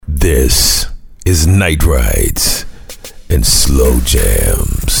This is Night Rides and Slow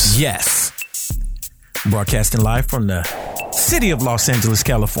Jams. Yes. Broadcasting live from the city of Los Angeles,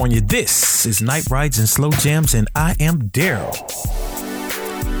 California. This is Night Rides and Slow Jams, and I am Daryl.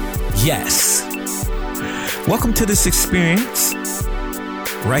 Yes. Welcome to this experience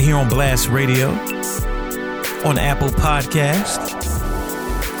right here on Blast Radio, on Apple Podcast,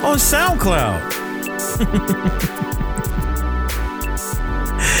 on SoundCloud.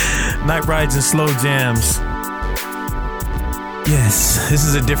 Night Rides and Slow Jams. Yes, this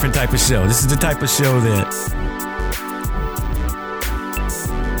is a different type of show. This is the type of show that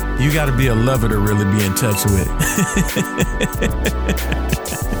you got to be a lover to really be in touch with.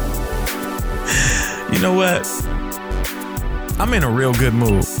 You know what? I'm in a real good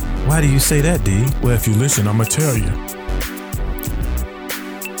mood. Why do you say that, D? Well, if you listen, I'm going to tell you.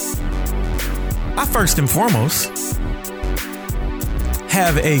 I first and foremost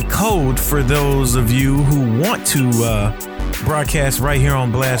have a code for those of you who want to broadcast right here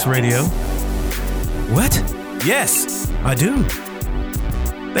on Blast Radio. What? Yes, I do.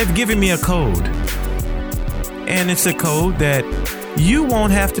 They've given me a code. And it's a code that you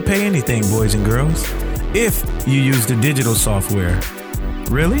won't have to pay anything, boys and girls, if you use the digital software.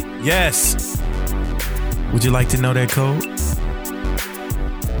 Really? Yes. Would you like to know that code?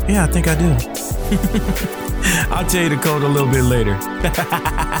 Yeah, I think I do. I'll tell you the code a little bit later.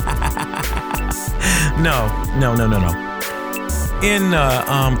 No. In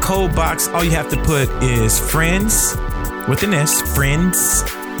the code box, all you have to put is friends with an S, friends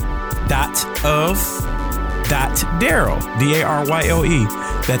 .of .Daryl, DARYLE.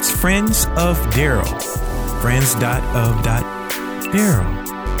 That's friends of Daryl, friends .of .Daryl.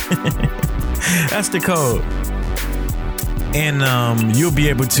 That's the code, and you'll be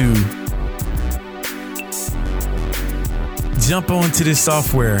able to jump onto this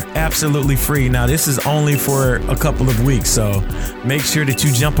software absolutely free. Now, this is only for a couple of weeks, so make sure that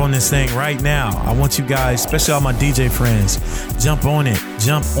you jump on this thing right now. I want you guys, especially all my DJ friends, jump on it.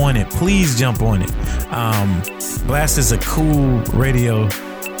 Please jump on it. Blast is a cool radio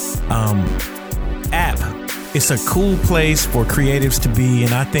app. It's a cool place for creatives to be,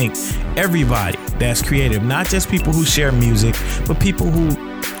 and I think everybody that's creative, not just people who share music, but people who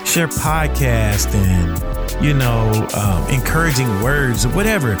share podcasts and encouraging words or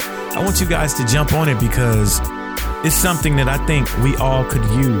whatever. I want you guys to jump on it because it's something that I think we all could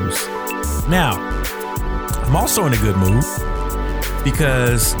use. Now, I'm also in a good mood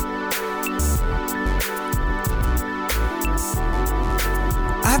because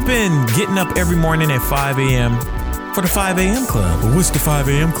I've been getting up every morning at 5 a.m. for the 5 a.m. Club. Well, what's the 5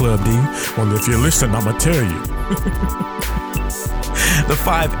 a.m. Club, D? Well, if you listen, I'm going to tell you. The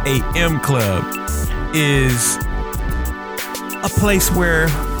 5 a.m. Club is a place where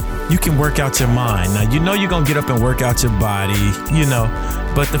you can work out your mind. Now, you're going to get up and work out your body,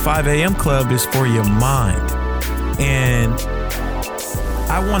 but the 5 a.m. Club is for your mind. And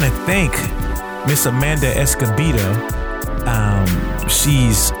I want to thank Miss Amanda Escobedo.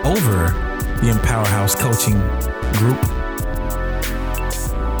 She's over the Empower House Coaching Group.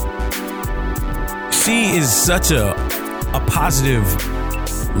 She is such a positive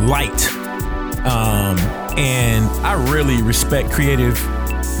light. And I really respect creative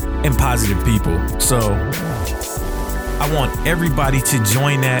and positive people. So I want everybody to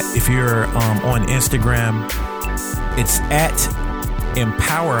join that. If you're on Instagram, it's at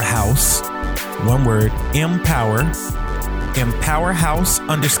Empower House, one word, Empower House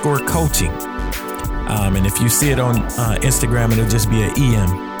 _coaching. And if you see it on Instagram, it'll just be an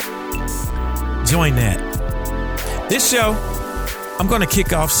EM. Join that. This show, I'm going to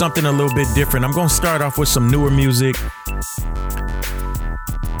kick off something a little bit different. I'm going to start off with some newer music.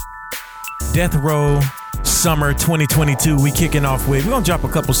 Death Row Summer 2022. We kicking off with. We're going to drop a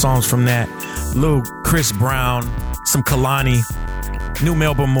couple songs from that. Little Chris Brown, some Kalani, new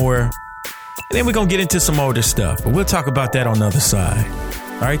Melba Moore. And then we're going to get into some older stuff. But we'll talk about that on the other side.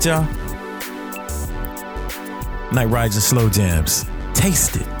 All right, y'all? Night Rides and Slow Jams.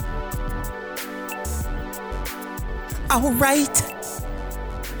 Taste it. All right.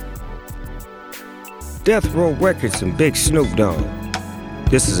 Death Row Records and Big Snoop Dogg.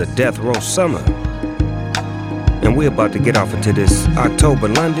 This is a Death Row Summer. And we're about to get off into this October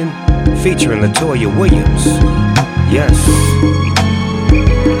London featuring LaToya Williams. Yes.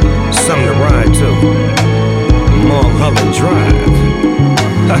 Something to ride to. Mulholland Drive.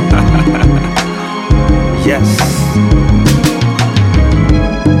 Yes.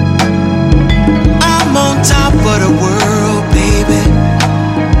 I'm on top of the world, baby.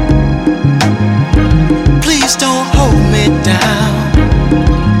 Please don't hold me down.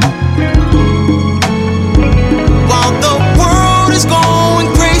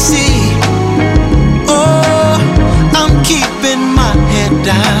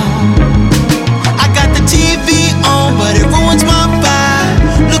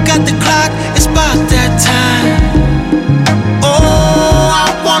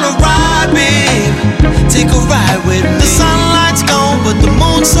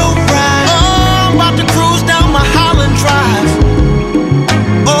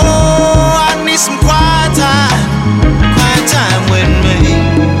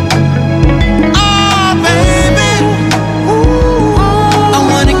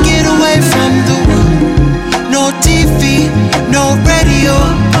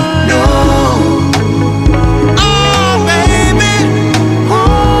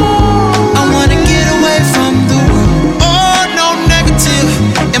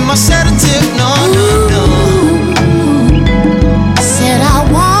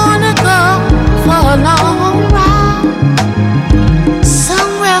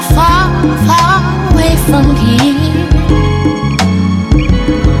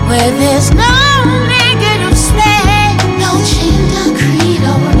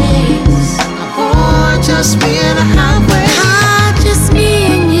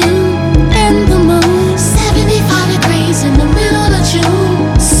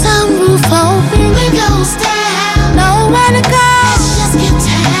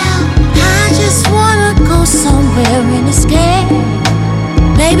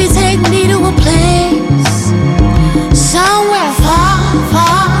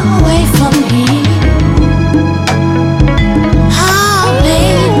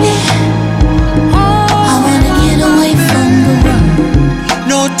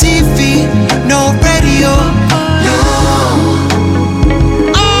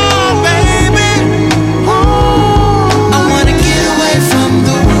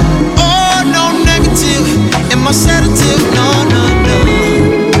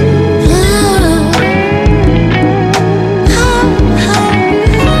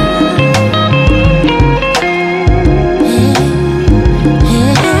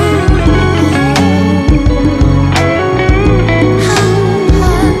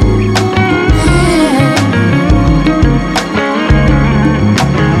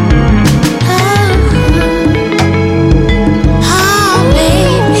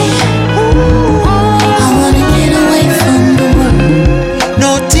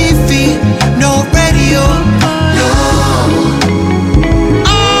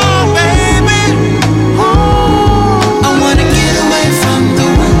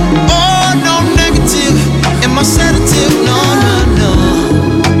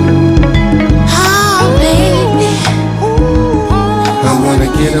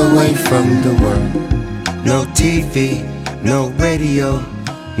 no TV, no radio,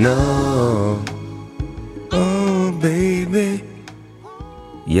 no. Oh, baby.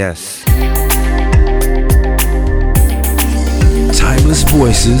 Yes. Timeless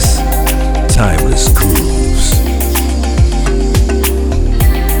voices, timeless grooves.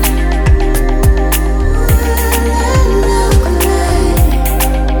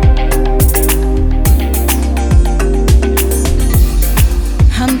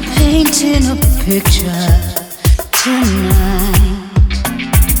 I'm painting a picture tonight.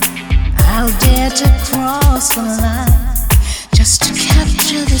 I'll dare to cross the line just to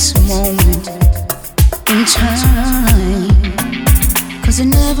capture this moment in time. 'Cause it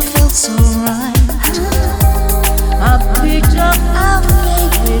never felt so right. I picked up our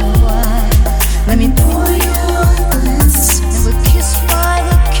favorite wine. Let me pour you a glass, and we'll kiss by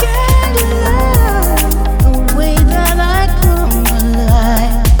the candlelight. The way that I come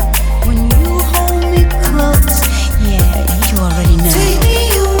alive when you hold me close. Yeah, you already know. Take me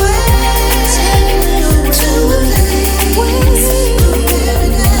away, take me away to a place of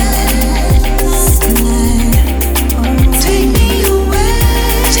paradise. Take me away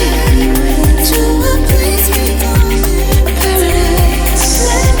to a place beyond paradise.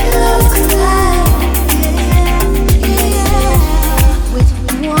 Let love collide, yeah. With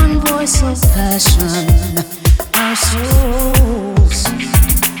one voice of passion, our souls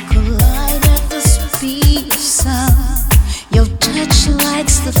collide at the speed of sound. Your touch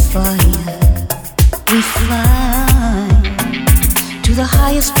lights the fire. We fly to the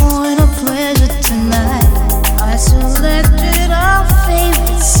highest point of pleasure tonight. I selected our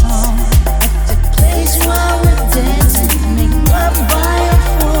favorite song. At the place while we're dancing, make love by a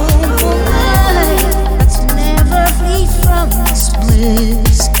full night. Let's never flee from this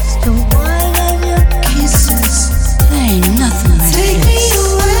bliss. The wine of your kisses, there ain't nothing like this. Take me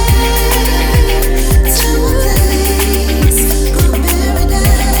away to a place of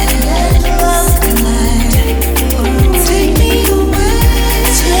paradise. Let love collide. Take me away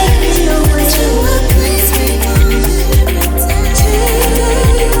to a place beyond paradise.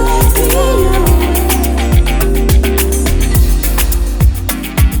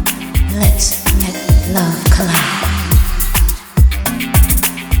 Let's let love collide.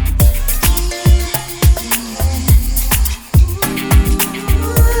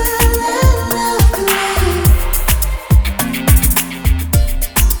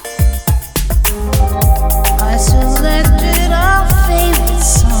 I selected our favorite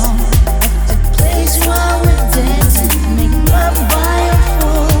song. At the place while we're dancing, make love by a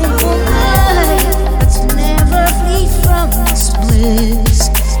full night. Let's never flee from this bliss.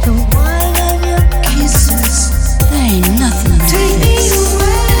 The wine of your kisses, there ain't nothing like this. Take me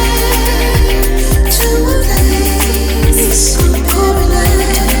away to a place of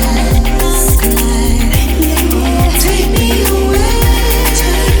paradise. Take me away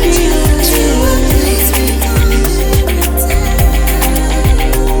to a place beyond paradise.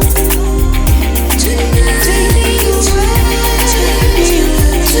 Take me away to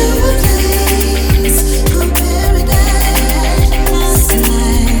a place of paradise.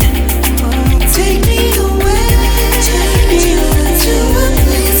 Take me away to a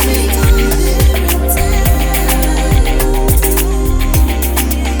place beyond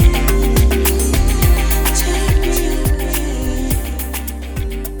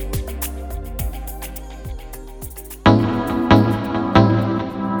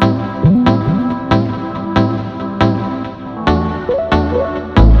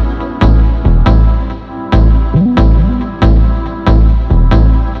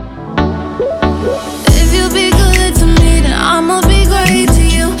If you be good to me, then I'ma be great to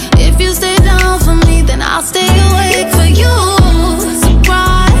you. If you stay down for me, then I'll stay awake for you.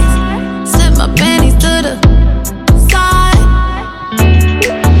 Surprise, slip my panties to the side.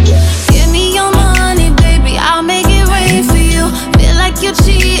 Give me your money, baby, I'll make it rain for you. Feel like you're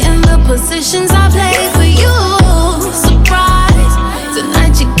cheating the positions I play for you. Surprise,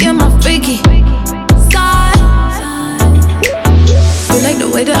 tonight you get my freaky side. You like the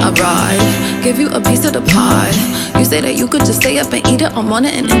way that I ride, give you a piece of the pie. You say that you could just stay up and eat it all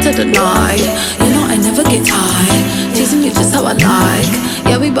morning and into the night. You know I never get tired, teasing you just how I like.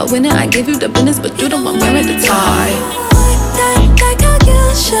 Yeah, we both winning, I gave you the business, but you the one wearing the tie. Like how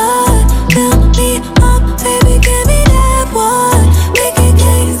you should, fill me up, baby, give me that one. Make it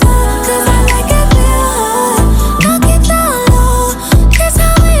gaze up, 'cause I like it real hot. Knock it down low, that's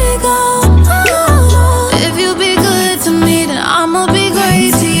how we go. If you be good to me, then I'ma be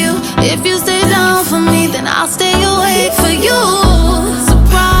great to you. If you stay down for me, then I'll stay awake for you.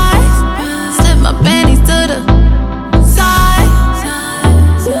 Surprise, slip my panties to the side.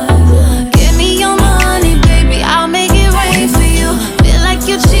 Give me your money,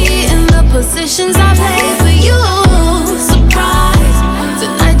 positions I play for you. Surprise,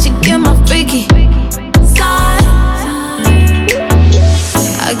 tonight you get my freaky side.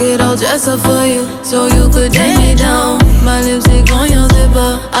 I get all dressed up for you, so you could take me down. My lipstick on your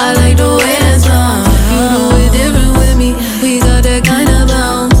zipper, I like the way that sounds. You do it different with me, we got that kind of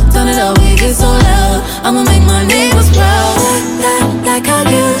bounce. Turn it up, we get so loud, I'ma make my neighbors proud. Like how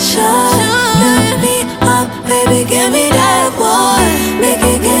you should. Lift me up, baby, give me that boy. Make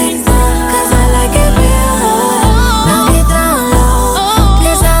it gangsta, cause I like it real hard. Knock it down low,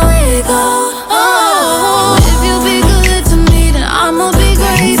 that's how it go. If you be good to me, then I'ma be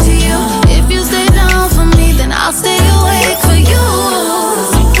great to you. If you stay down for me, then I'll stay awake for you.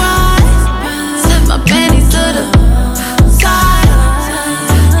 Surprise, slip my panties to the side.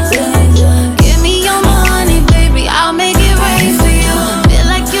 Give me your money, baby, I'll make it rain for you. Feel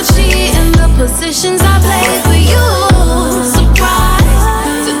like you're cheating, the positions I play for you.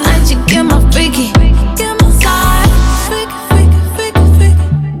 Surprise, tonight you get my freaky side. Freaky.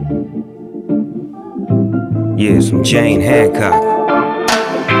 Yeah, some Jane Hancock.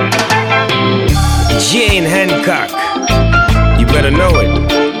 Jane Hancock. You better know it.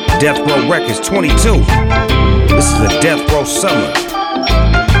 Death Row Records 22. This is a Death Row summer.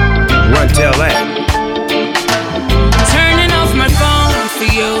 Run, tell that. Turning off my phone for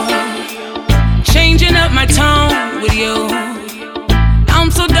you, changing up my tone with you.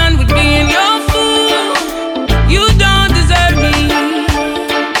 I'm so done with being your fool. You don't deserve me.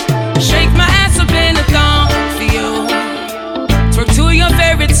 Shake my ass up in a thong for you. Twerk to your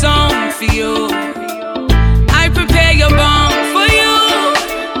favorite song for you. I prepare your bomb for you,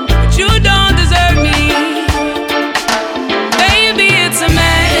 but you don't deserve me. Baby, it's a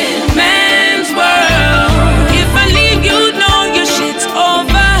man's world. If I leave, you know your shit's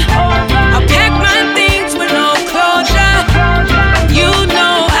over. I'll pack my things with no closure. You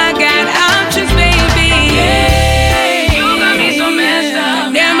know I got options, baby. Yeah, you got me so messed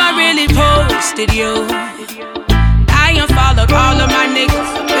up. Damn, I really posted you. I unfollowed all of my niggas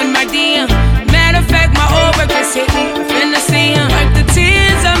in my DM. Matter of fact, my over just hit me. I'm finna see him. Wipe the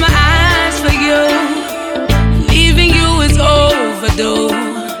tears out my eyes for you. Leaving you is overdue.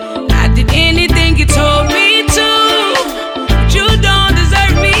 I did anything you told me to, but you don't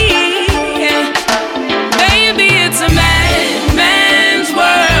deserve me. Yeah. Baby, it's a man's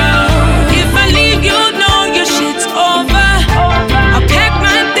world. If I leave, you know your shit's over. I'll pack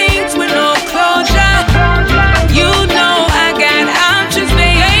my things with no closure. You know I got options,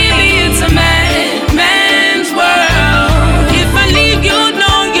 baby. It's a man's world. If I leave, you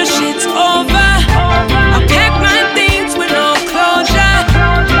know your shit's over. I'll pack my things with no closure.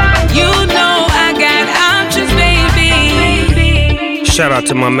 You know I got options, baby. Shout out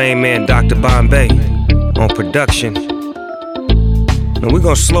to my main man, Dr. Bombay, on production. Now we're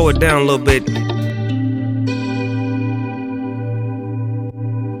gonna slow it down a little bit.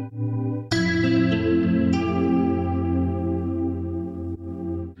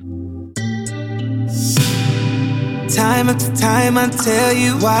 Time after time I tell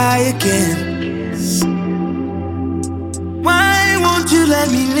you why again. Why won't you let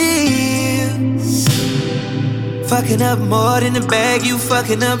me live? Fucking up more than the bag, you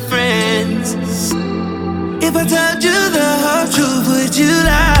fucking up friends. If I told you the whole truth, would you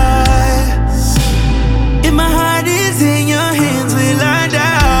lie? If my heart is in your hands, will I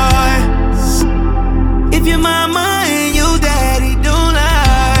die? If your mama and your daddy don't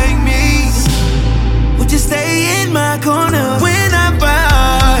like me, would you stay in my corner when I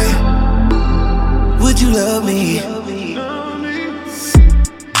fight? Would you love me?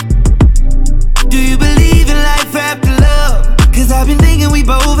 Do you believe in life after love? Cause I've been thinking we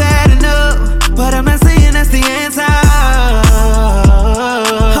both had enough, but I'm not saying that's the answer.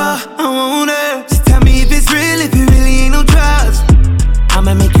 I wonder, just tell me if it's real, if it really ain't no trust.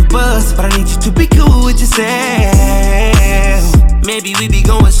 I'ma make you bust, but I need you to be cool with yourself. Maybe we be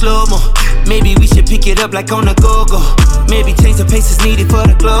going slow-mo. Maybe we should pick it up like on the go-go. Maybe change the pace that's needed for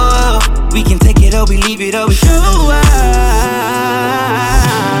the glow. We can take it or we leave it or we show out.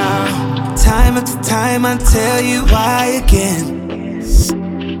 Time after time I tell you why again.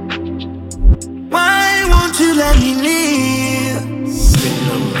 Why won't you let me live?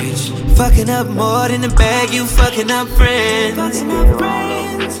 Fucking up more than the bag, you fucking up friends.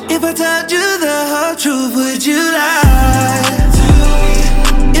 If I told you the whole truth, would you lie?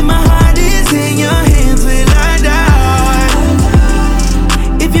 If my heart is in your hands, will I die?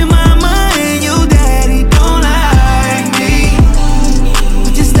 If your mama and your daddy don't like me,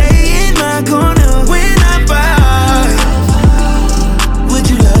 would you stay in my corner when I fight? Would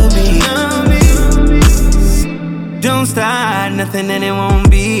you love me? Don't start nothing and it won't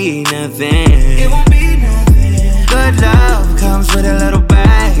be nothing. nothing. It won't be nothing. Good love comes with a little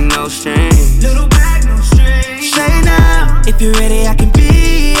bag, no strings. Little bag, no strings. Say now, if you're ready, I can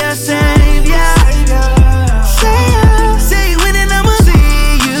be your savior. Say when and I'ma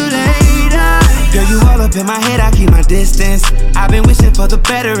see you later. Girl, you all up in my head, I keep my distance. I've been wishing for the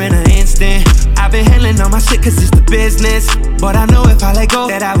better in an instant. I've been handling all my shit cause it's the business. But I know if I let go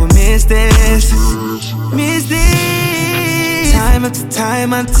that I will miss this. Miss this. Time after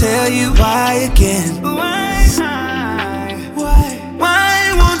time I tell you why again.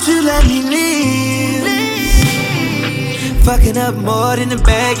 Why won't you let me leave? Fucking up more than the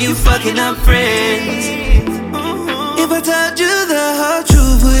bag, you fucking up friends. If I told you the whole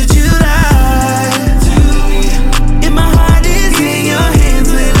truth, would you lie? If my heart is in your hands,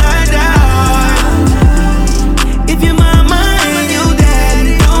 will I die? If your mama and your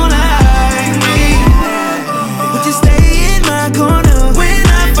daddy don't like me, would you stay in my corner when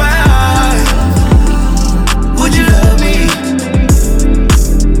I fall? Would you love me?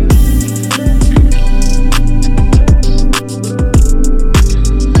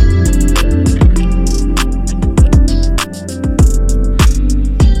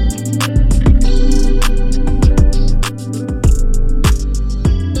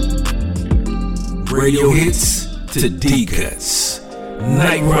 Radio hits to D-cuts,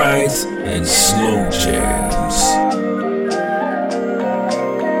 night rides, and slow jams.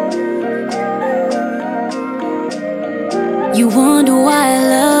 You wonder why I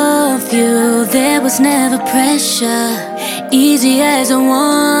love you. There was never pressure. Easy as I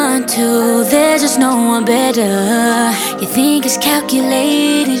want to. There's just no one better. You think it's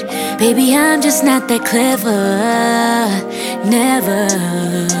calculated. Baby, I'm just not that clever. Never.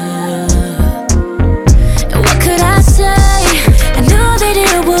 I knew that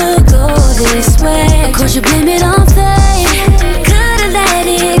it would go this way. Of course you blame it on fate. Could've let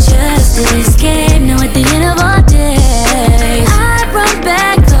it just escape. Now at the end of our days, I brought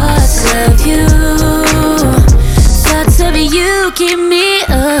back thoughts of you. Thoughts of you keep me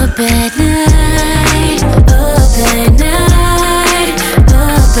up at night. Up at night.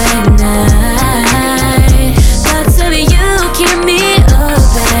 Up at night. Thoughts of you keep me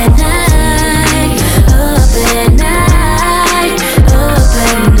up at night. Up at night.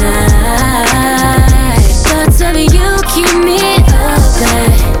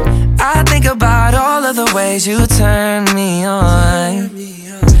 About all of the ways you turn me on,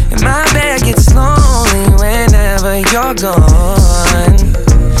 and my bed gets lonely whenever you're gone.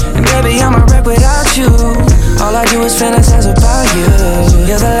 And baby, I'm a wreck without you. All I do is fantasize about you.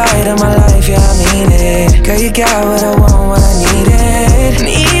 You're the light of my life, yeah, I mean it. Girl, you got what I want, what I needed. And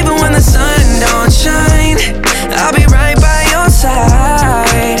even when the sun don't shine, I'll be right by your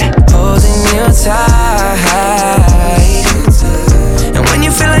side, holding you tight. And when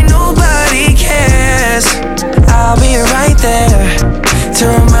you feel like nobody cares, I'll be right there to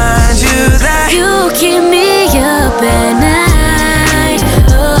remind you that you keep me up at night.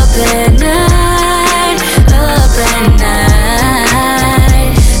 Up at night. Up at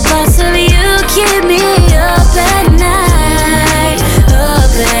night. Thoughts of you keep me up at night.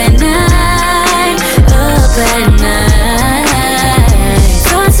 Up at night. Up at night.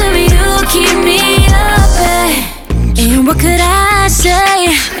 Thoughts of you keep me up at. And what could I say?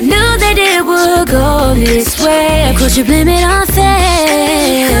 I knew that it would go this way. Of course you blame it on fate.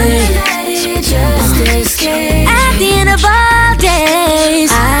 At the end of all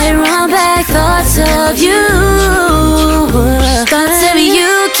days, I run back thoughts of you. Thoughts of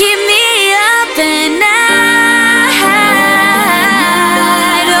you keep me up at night.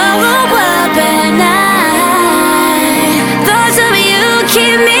 Oh, up at night. Thoughts of you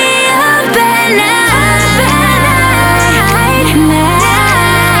keep me up at night.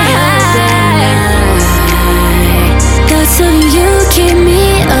 So you keep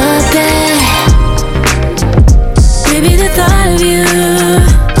me up at. Baby, the thought of you,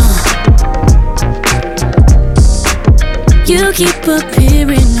 you keep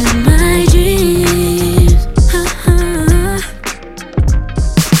appearing in my dreams.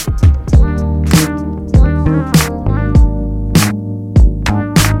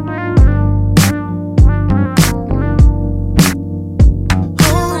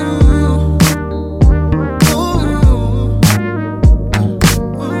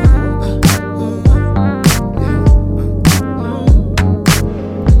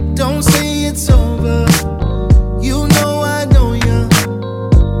 Don't say it's over. You know I know you.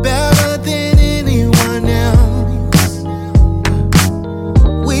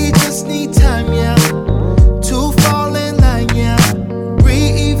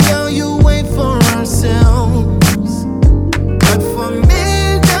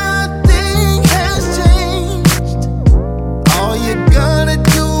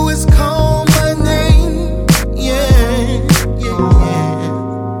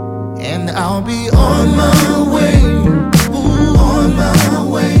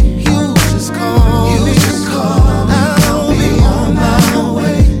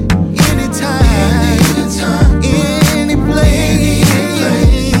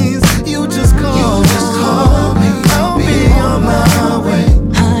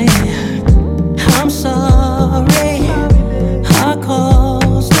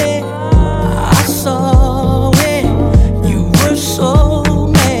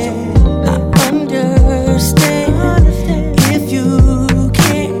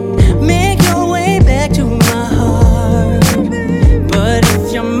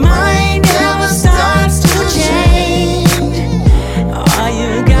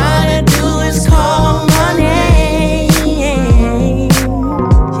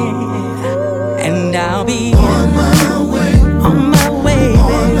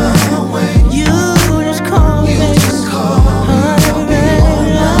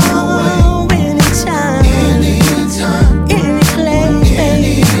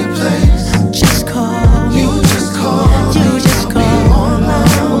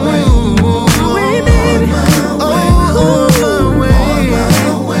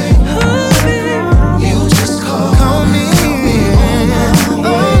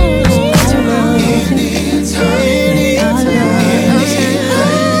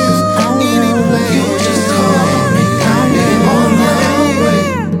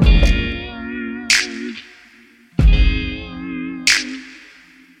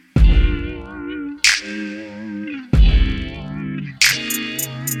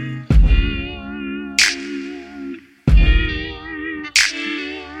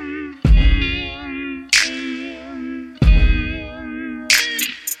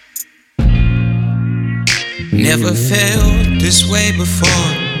 never felt this way before.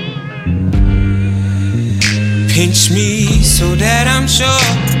 Pinch me so that I'm sure.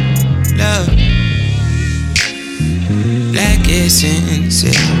 Love, black essence,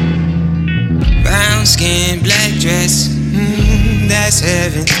 brown skin, black dress, that's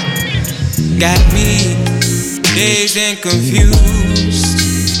heaven. Got me dazed and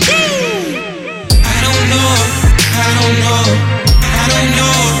confused. I don't know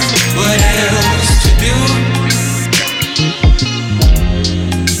what else to do.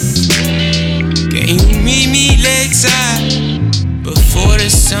 Can you meet me lakeside before the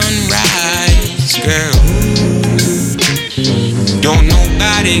sunrise, girl? Don't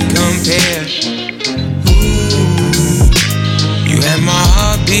nobody compare. Ooh, you have my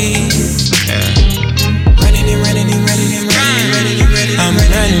heartbeat. Running and running and running and running, I'm running and running and running, I'm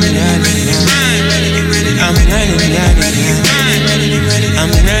running and running and running, I'm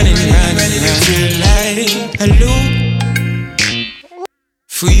running and running and feel like a loop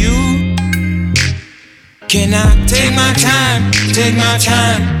for you. Can I take my time, take my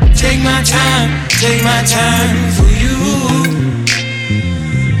time, take my time, take my time for you?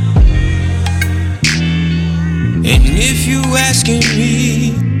 And if you asking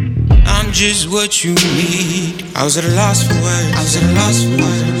me, I'm just what you need. I was at a loss for words, I was at a loss for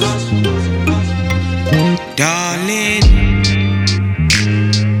words. Darling,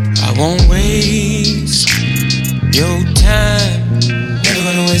 I won't waste your time. Never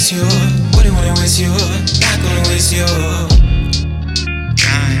gonna waste your, wouldn't wanna waste your, not gonna waste your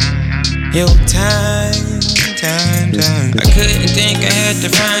time. Your time. I couldn't think I had to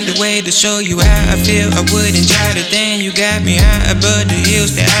find a way to show you how I feel. I wouldn't try to, then you got me high above the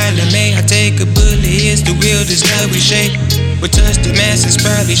hills that island made. I take a bullet, here's the wheel, this love we shake. We touch the masses,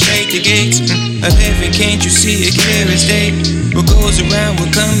 probably shake the gates of heaven, can't you see it clear as day? What goes around will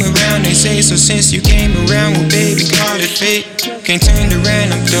come around, they say. So since you came around, well baby, call it fate. Can't turn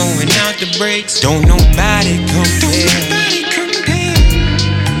around, I'm throwing out the brakes. Don't nobody compare.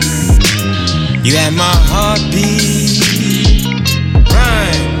 You had my heartbeat.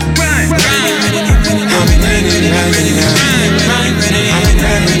 Run.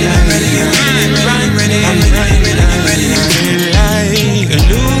 I'm like a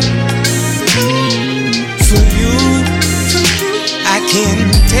loop for you. I can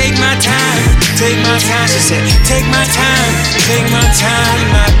take my time, take my time. She said, take my time,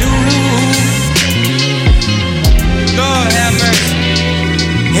 I do. Lord have mercy.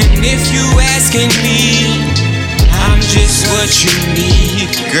 And if you asking me, I'm just what you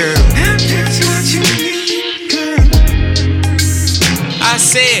need, girl. I'm just what you need, girl. I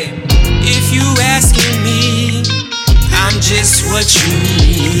said, if you asking me, I'm just what you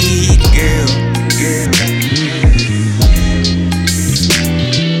need, girl.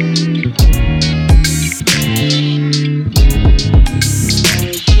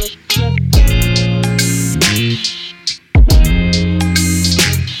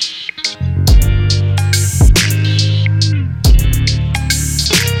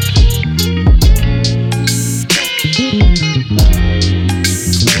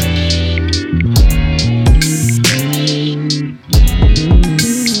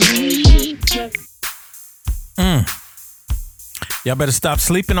 Y'all better stop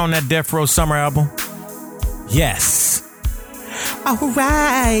sleeping on that Death Row Summer album. Yes. All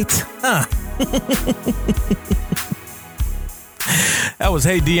right. That was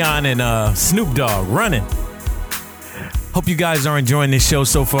Hey Dion and Snoop Dogg, Running. Hope you guys are enjoying this show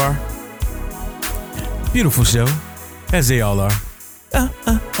so far. Beautiful show, as they all are.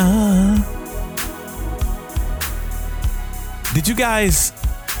 Did you guys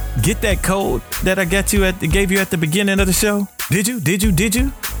get that code that I gave you at the beginning of the show? Did you?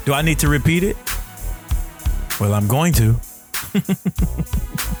 Do I need to repeat it? Well, I'm going to.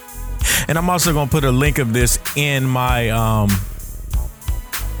 And I'm also going to put a link of this in my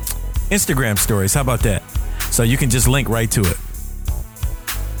Instagram stories. How about that? So you can just link right to it.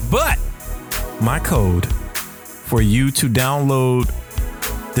 But my code for you to download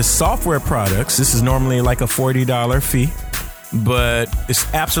the software products, this is normally like a $40 fee, but it's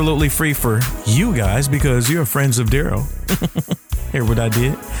absolutely free for you guys because you're friends of Daryl. Hear what I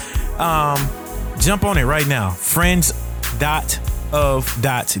did? Jump on it right now.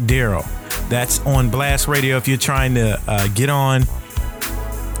 Friends.of.Daryl. That's on Blast Radio if you're trying to get on.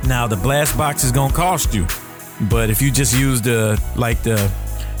 Now the Blast box is gonna cost you, but if you just use the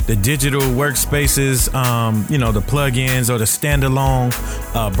digital workspaces, the plugins or the standalone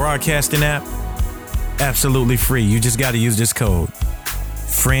broadcasting app, absolutely free. You just got to use this code.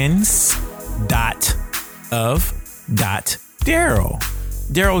 Friends.of.Daryl.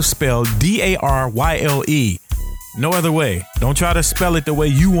 Daryl spelled D-A-R-Y-L-E. No other way. Don't try to spell it the way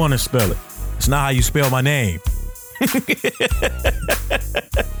you want to spell it. It's not how you spell my name.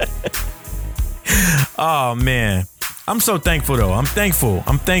 Oh, man. I'm so thankful, though. I'm thankful.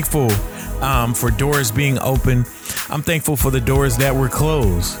 I'm thankful for doors being open. I'm thankful for the doors that were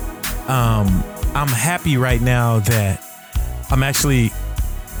closed. I'm happy right now that I'm actually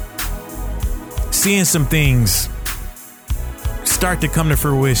seeing some things start to come to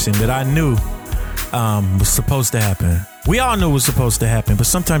fruition that I knew was supposed to happen. We all knew it was supposed to happen, but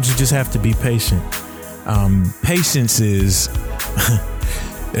sometimes you just have to be patient. Patience is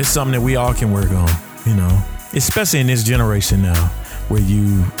it's something that we all can work on, you know, especially in this generation now where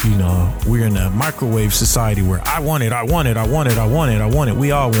we're in a microwave society where I want it.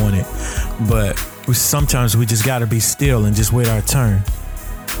 We all want it. But sometimes we just got to be still and just wait our turn.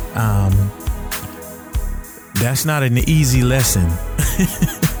 That's not an easy lesson,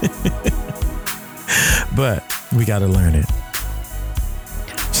 but we got to learn it.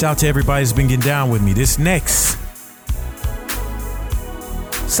 Shout out to everybody who's been getting down with me. This next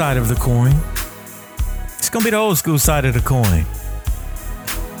side of the coin, it's going to be the old school side of the coin.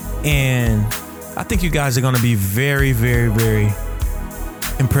 And I think you guys are going to be very, very, very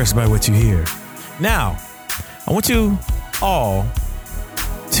impressed by what you hear. Now, I want you all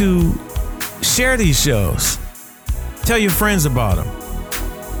to share these shows. Tell your friends about them.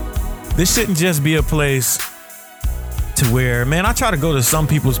 This shouldn't just be a place to where, man, I try to go to some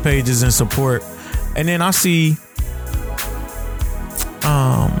people's pages and support, and then I see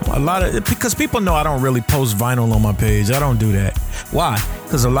a lot of, because people know I don't really post vinyl on my page. I don't do that. Why?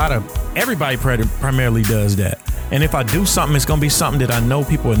 Because everybody primarily does that. And if I do something, it's going to be something that I know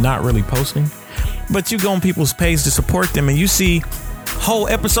people are not really posting. But you go on people's page to support them and you see whole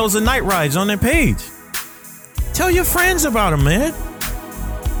episodes of Night Rides on their page. Tell your friends about them, man.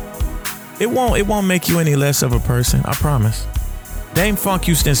 It won't make you any less of a person. I promise. Dame Funk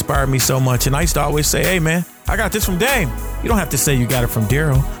used to inspire me so much. And I used to always say, hey, man, I got this from Dame. You don't have to say you got it from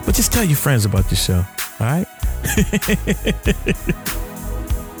Daryl, but just tell your friends about the show. All right?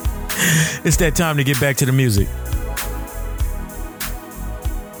 It's that time to get back to the music.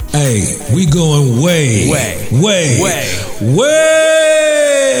 Hey, we going way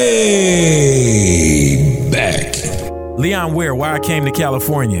back. Leon Ware, Why I Came to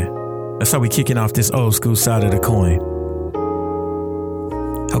California. That's how we kicking off this old school side of the coin.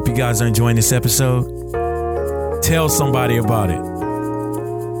 Hope you guys are enjoying this episode. Tell somebody about it.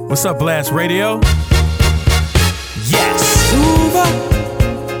 What's up, Blast Radio? Yes! Tuba,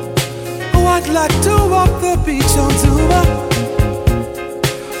 oh, I'd like to walk the beach on Tuba,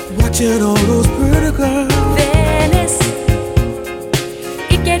 watching all those pretty girls. Venice,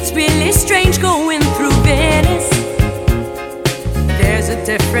 it gets really strange going through Venice. There's a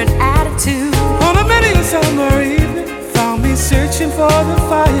different attitude. On a many a summer evening, found me searching for the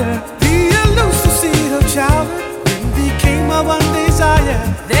fire. The elusive seed of childhood became my one desire.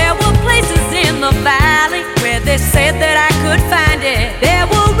 There were places in the valley where they said that I could find it. There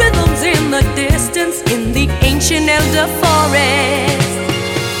were rhythms in the distance in the ancient elder forest.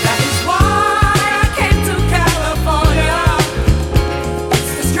 That is why I came to California.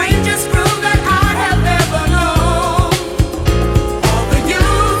 It's the strangest groove that I have ever known. All the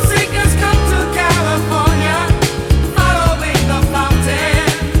youth seekers come to California, following the fountain.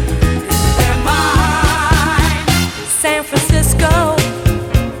 This is their mind. San Francisco,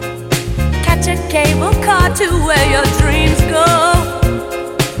 catch a cable car to where your dreams go.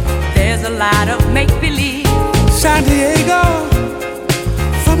 There's a lot of make-believe. San Diego,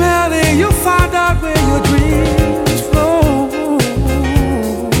 from LA you'll find out where your dreams flow.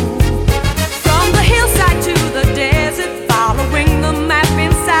 From the hillside to the desert, following the map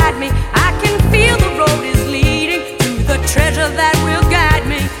inside me, I can feel the road is leading to the treasure that will guide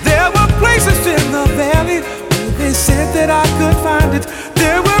me. There were places in the valley where they said that I could find it.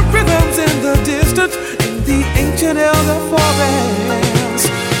 There were rhythms in the distance in the ancient elder forest.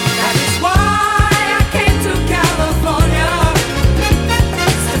 That is why I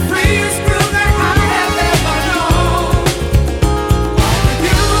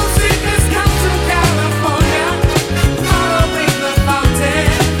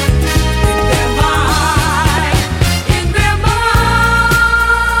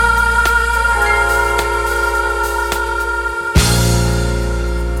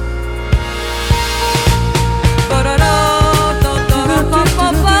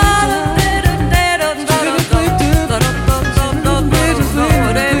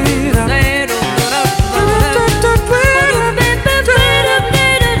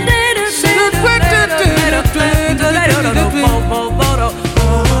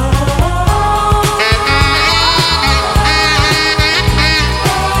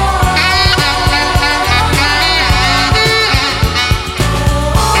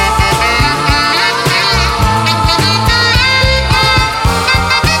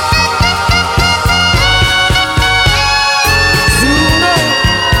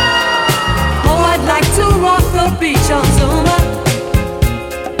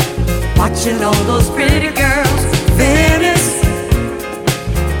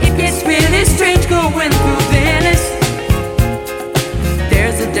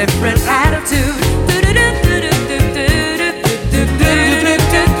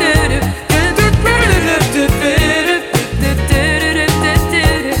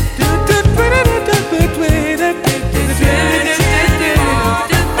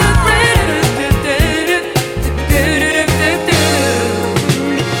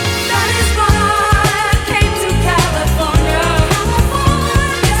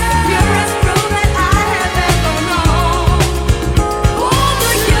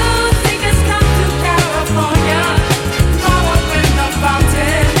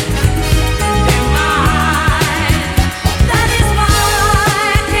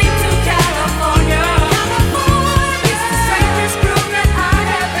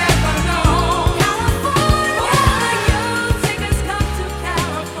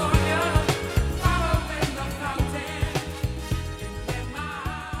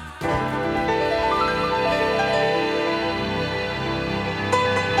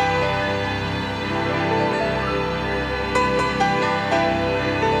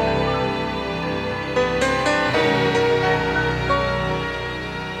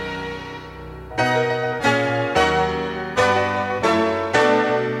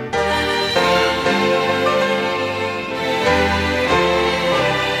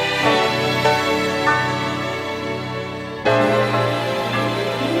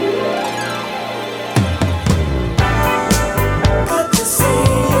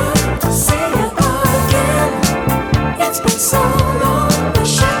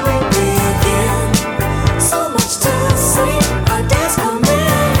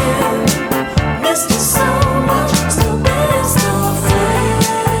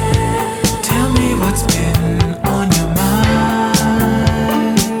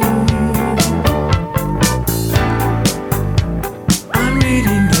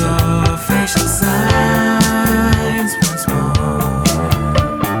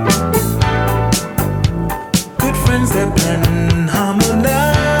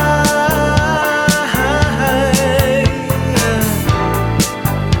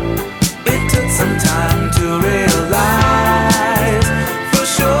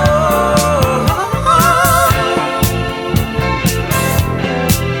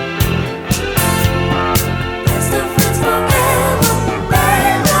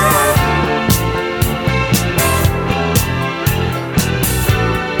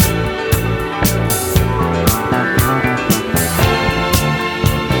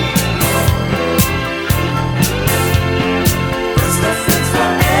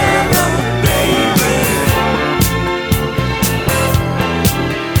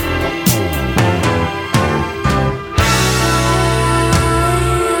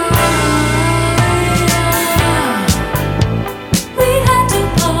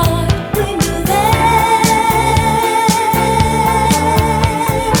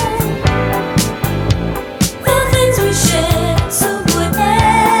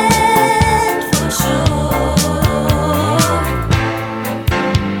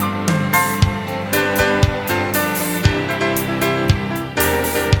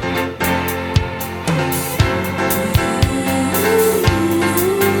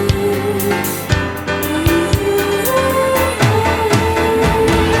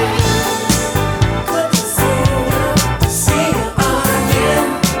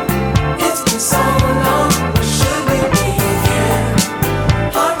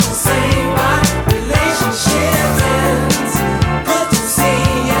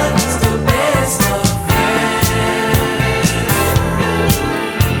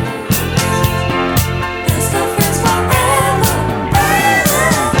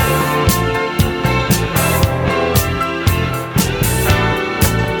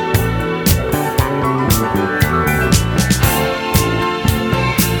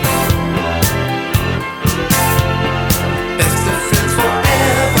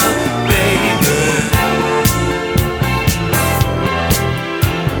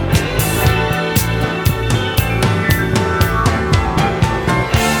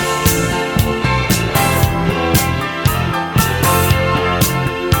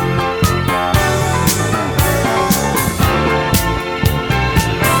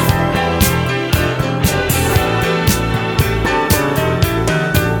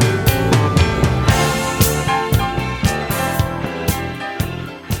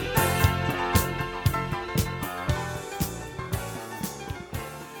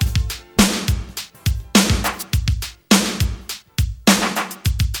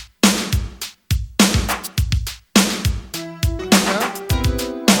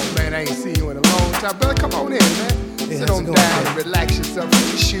Now, brother, come on in, man. Sit on down and relax yourself. Get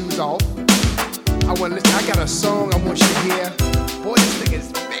your shoes off. I want to listen. I got a song I want you to hear. Boy, this thing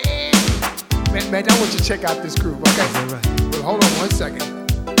is bad. Man, I want you to check out this groove, okay? Well, hold on 1 second.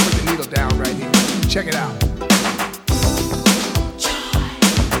 Put the needle down right here. Check it out.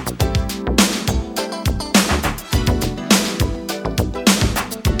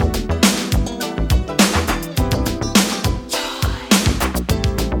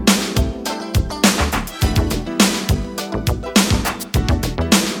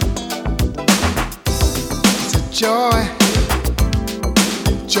 Joy,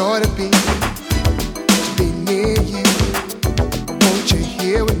 joy to be near you. Won't you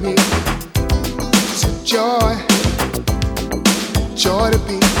here with me? It's a joy, joy to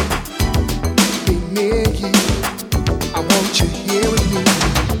be near you. I want you here with me.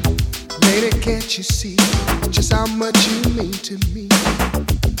 Lady, can't you see just how much you mean to me?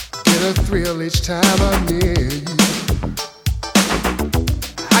 Get a thrill each time I'm near you.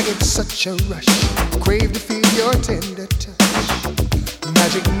 I get such a rush, crave to feel your tender touch.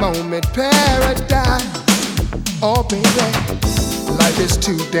 Magic moment, paradise. Oh baby, life is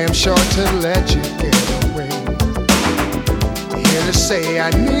too damn short to let you get away. Here to say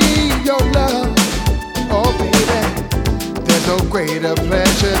I need your love. Oh baby, there's no greater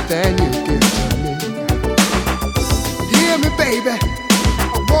pleasure than you give to me. Hear me baby,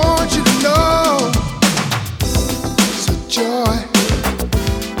 I want you to know. It's a joy,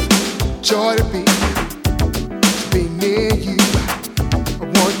 joy to be near you. I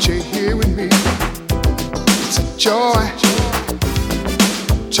want you here with me. It's a joy,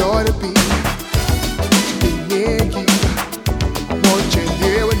 joy to be near you. I want you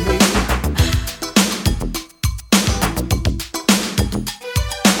here with me.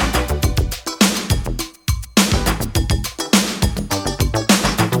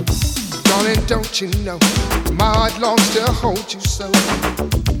 Darling, don't you know my heart longs to hold you so.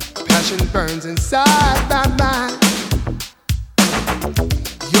 Passion burns inside my mind.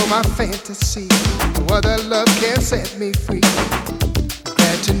 You're my fantasy. No other love can set me free.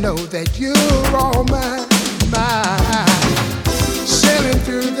 Glad to know that you're all mine. Sailing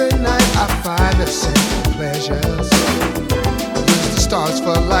through the night, I find the simple pleasures. Use the stars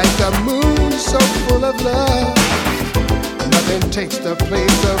for light, the moon so full of love. Nothing takes the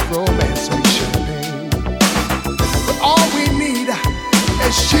place of romance or champagne. But all we need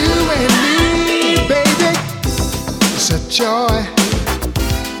it's you and me, baby. It's a joy,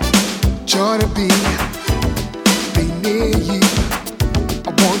 joy to be near you. I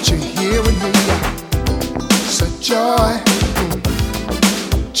want you here with me. It's a joy,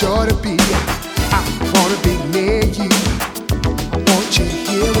 joy to be. I wanna be near you. I want you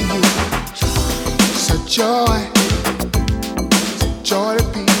here with me. It's a joy, joy to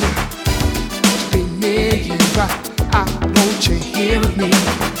be near you. I want you here with me.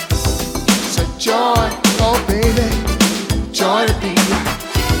 It's a joy, oh baby, joy to be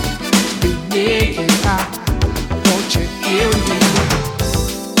near you. I want you here with me.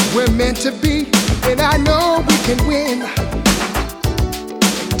 We're meant to be, and I know we can win.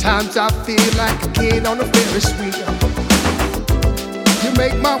 At times I feel like a kid on a Ferris wheel. You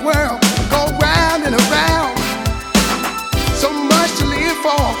make my world go round and around. So much to live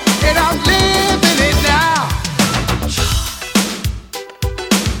for, and I'm living it now.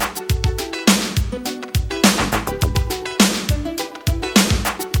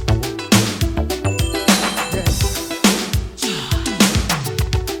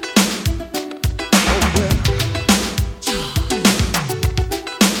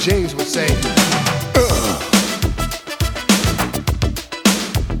 James would say,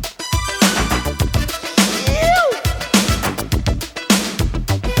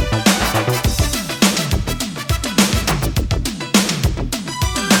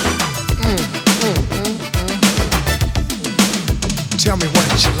 tell me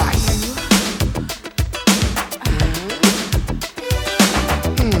what you like.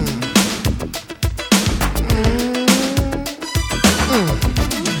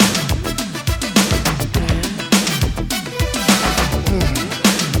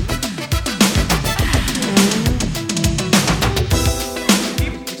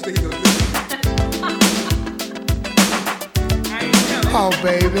 Oh,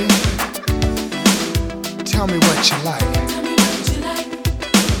 baby, tell me what you like.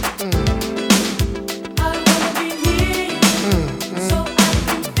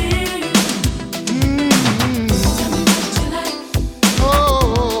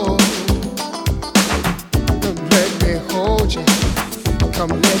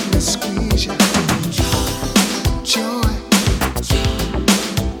 Come let me squeeze you. Joy,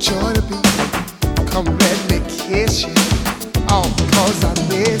 joy to be. Come let me kiss you. All because I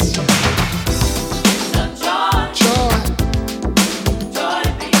miss you. Joy, joy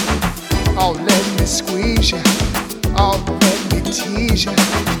to be. Oh,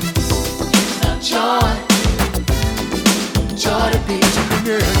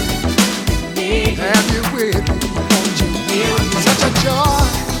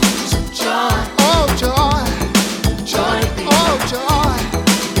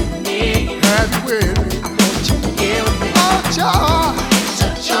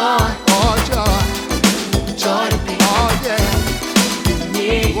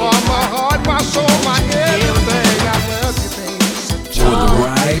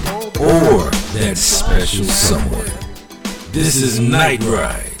 special someone. This is Night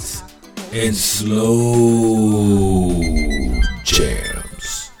Rides and Slow Jams.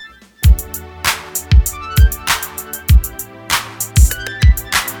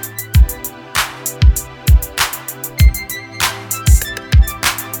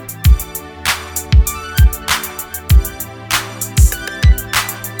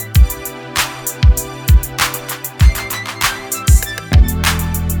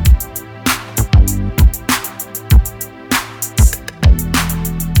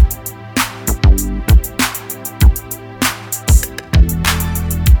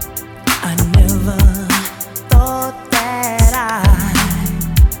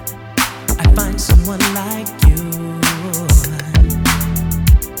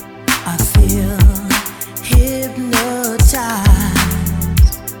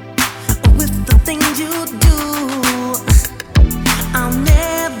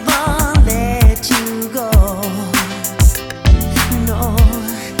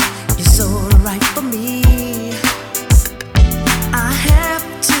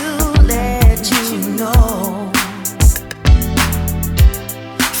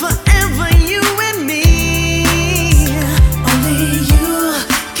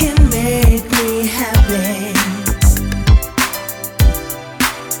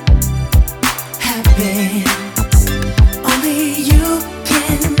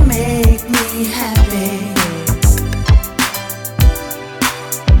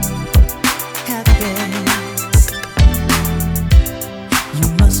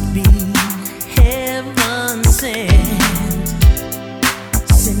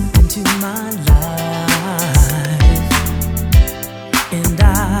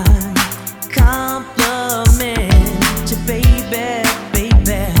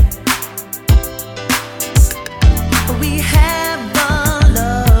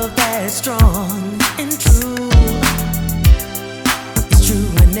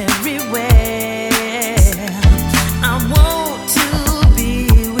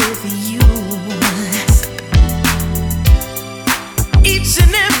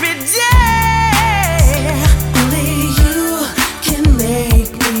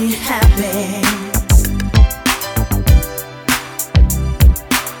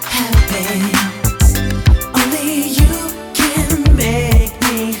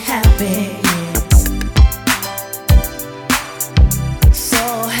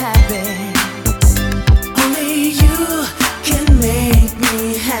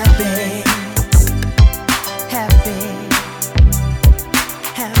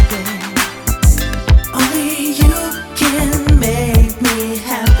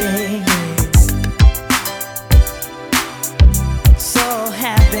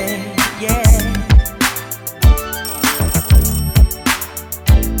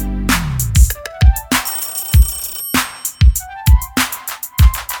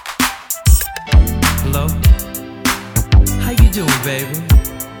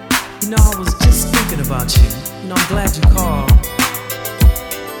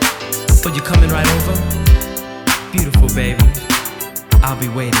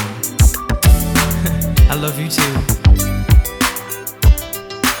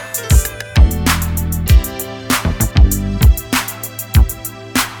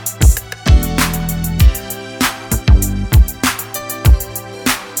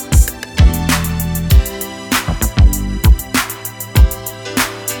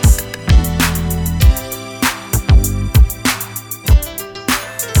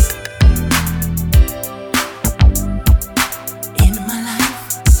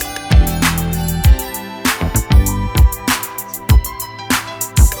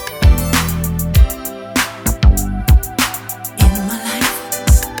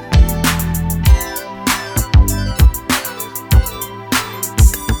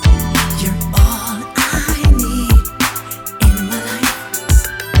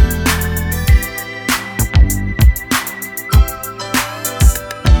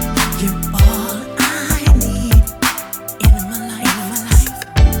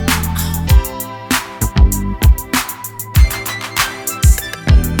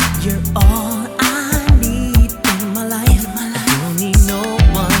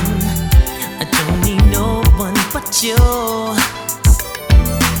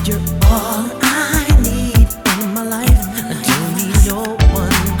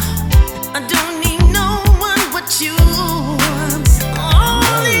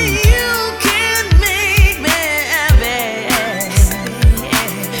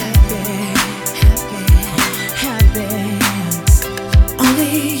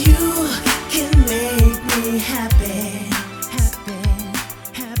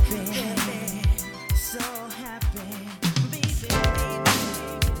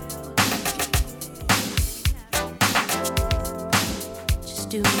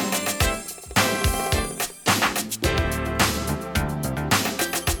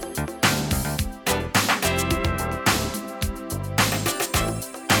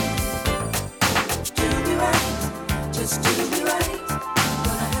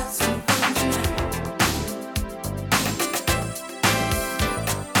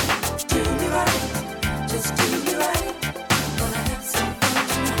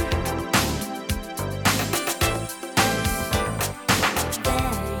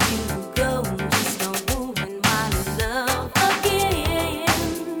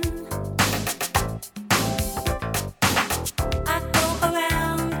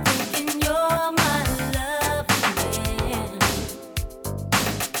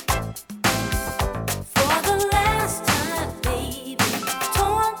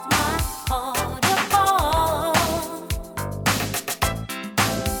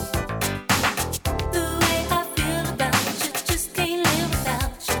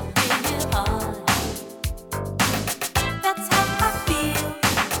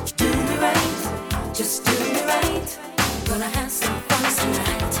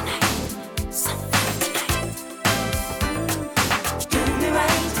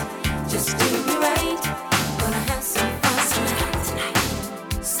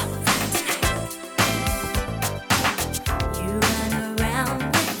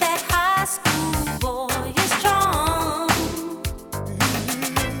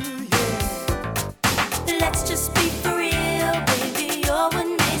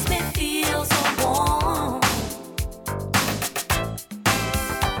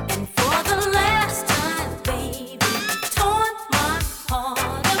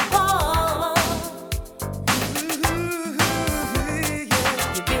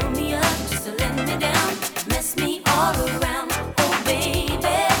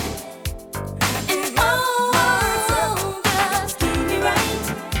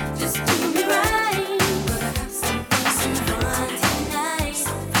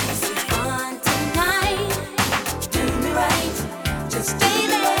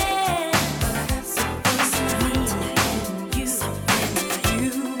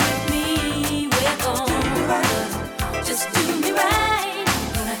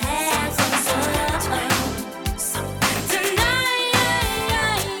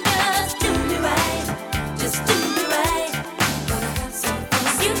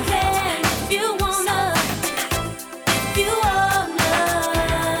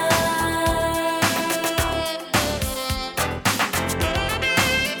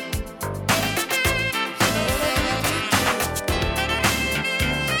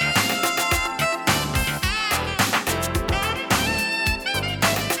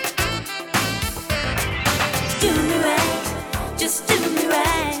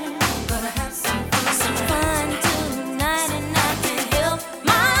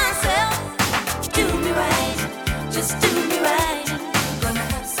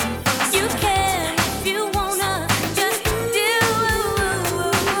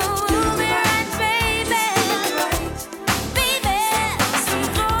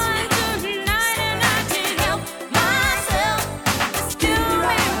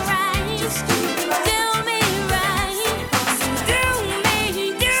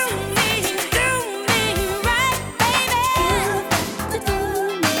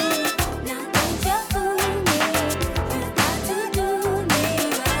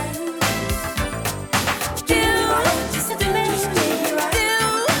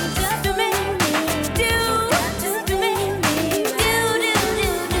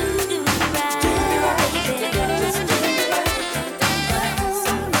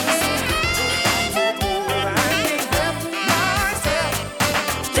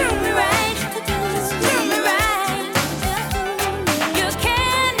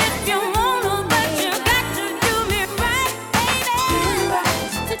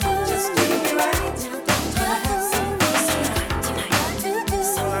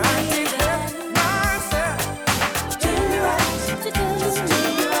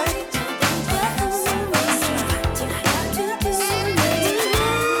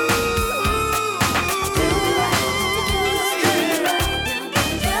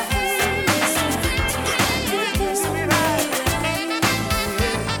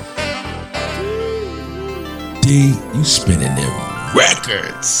 G, you spinning them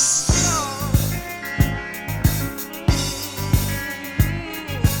records.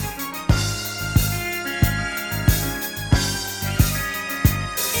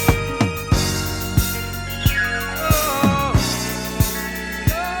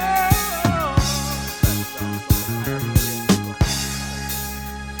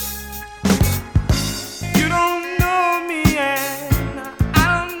 You don't know me and I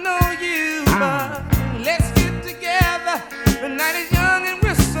don't know you, but let's get together. The night is young and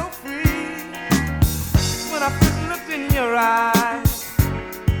we're so free. When I first looked in your eyes,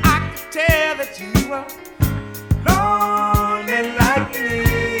 I could tell that you were lonely like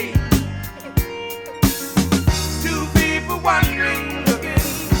me. Two people wandering, looking,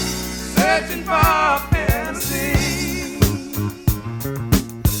 searching for fantasy.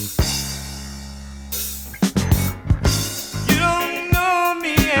 You don't know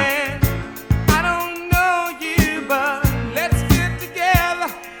me and I don't know you, but let's get together.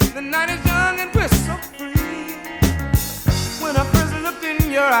 The night is young and we're so free. When I first looked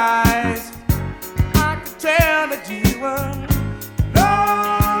in your eyes, I could tell that you were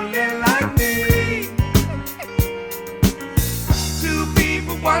lonely like me. Two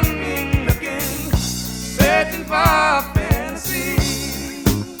people wandering, looking, searching for fantasy.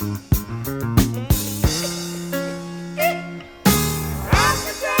 I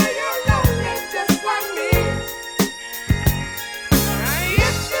can tell you're lonely just like me.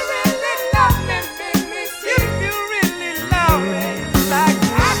 If you really love me, make me see. If you really love me, like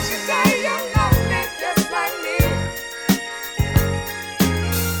I can tell you're lonely just like me.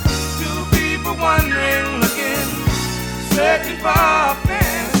 Two people wandering, looking, searching for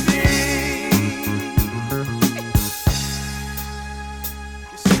fantasy.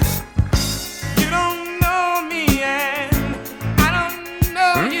 You don't know me and I don't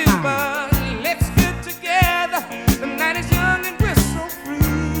know you, but let's get together. The night is young and we're so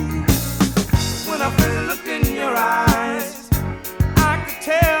free. When I first looked in your eyes, I could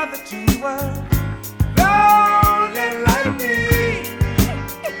tell that you were lonely like me.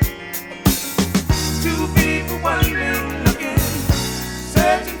 Two people wandering, looking,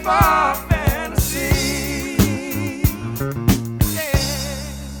 searching for fantasy. Yeah.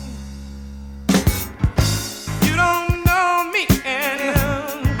 You don't know me and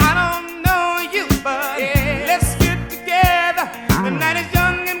I don't know you, but let's get together. The night is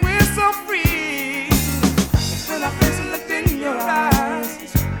young and we're so free. When I first looked in your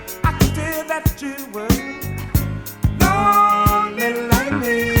eyes, I could tell that you were lonely like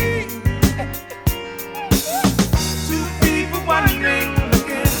me. Two people wandering,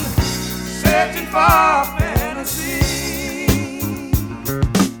 looking, searching for fantasy.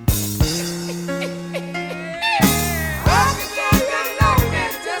 I can tell you're lonely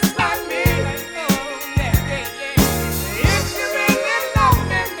just like me. If you really love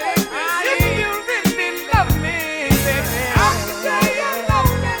me, baby, if you really love me, baby, I can tell you're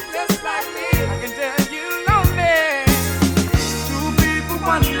lonely just like me. I can tell you lonely. Two people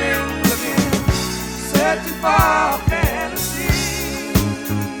wandering, looking, searching for fantasy.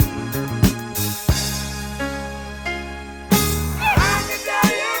 I can tell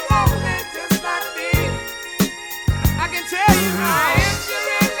you're lonely just like me. I can tell you if you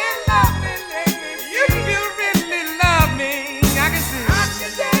really love me, baby, if you really love me, I can see. I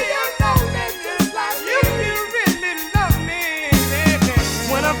can tell you're lonely just like me. If you really love me, baby.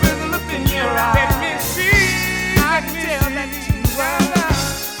 When I first looked in your eyes, let me see. I can tell that you were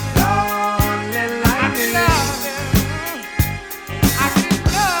lonely like me. I can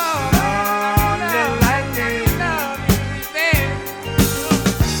love, lonely like me. Baby.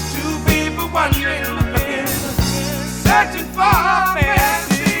 Two people wandering, looking, searching for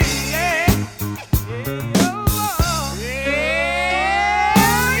fantasy. Yeah.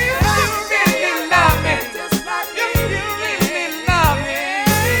 If you really love me, just like me. If you really love me,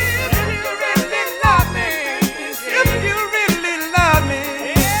 if you really love me, if you really love me,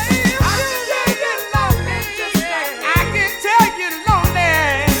 I can tell you're lonely, just like I can tell you're lonely.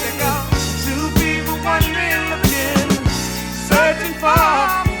 Two people wandering, looking, searching for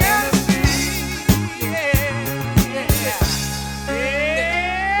fantasy. Yeah, yeah, yeah.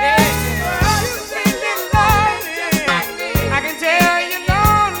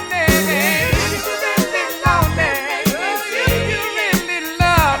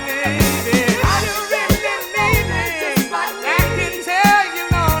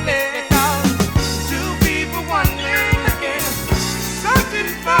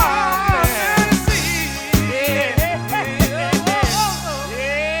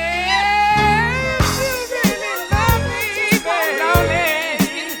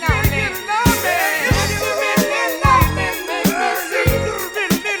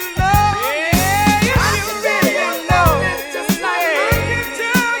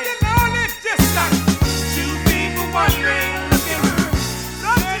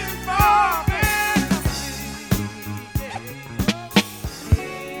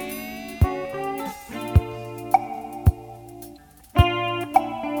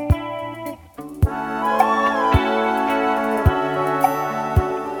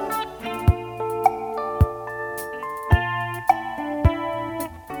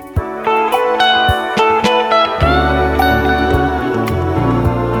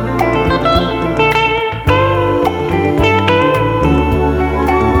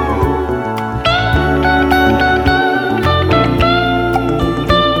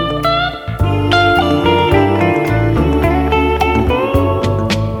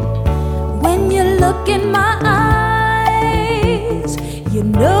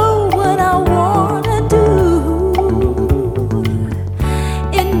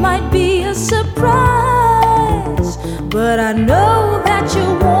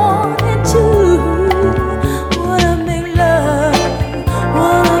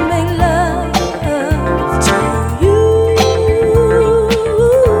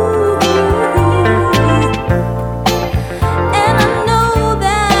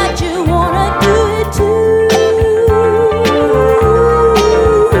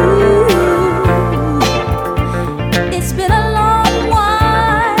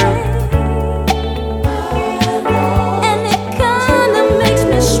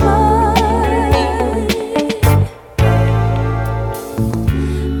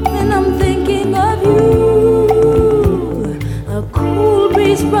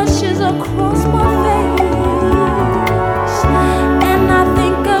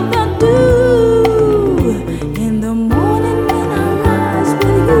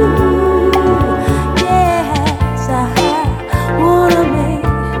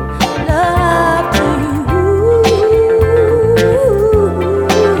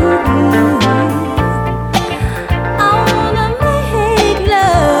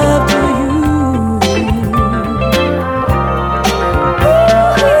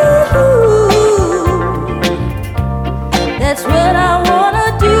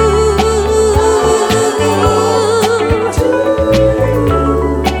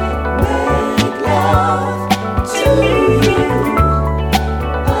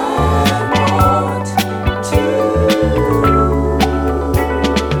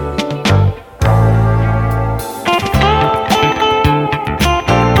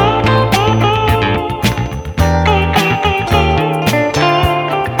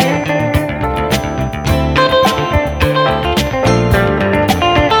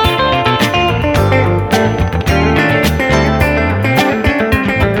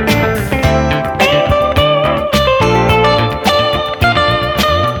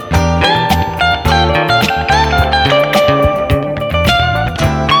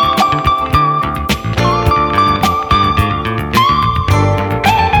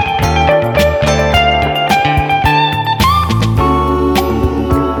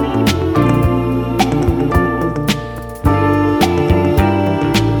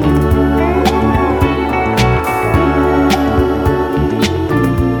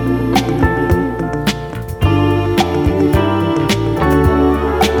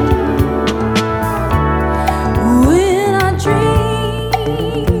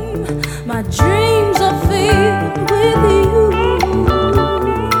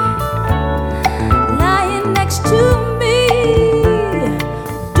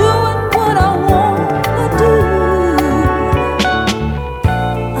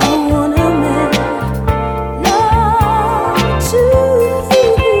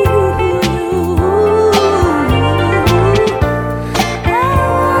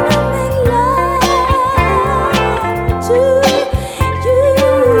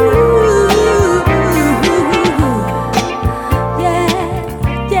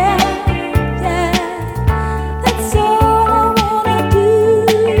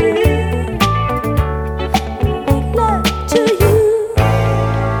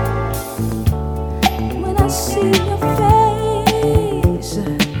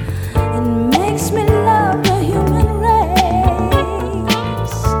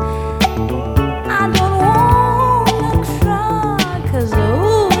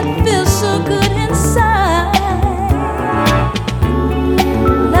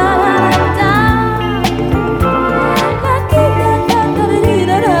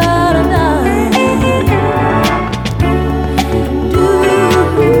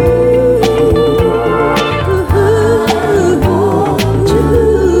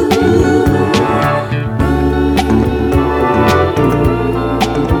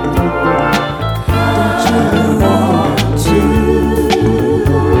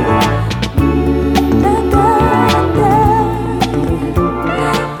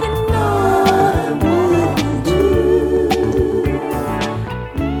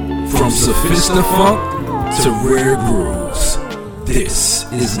 From Sophista-Funk to Rare Grooves, this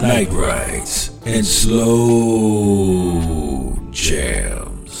is Night Rides and Slow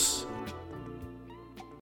Jams.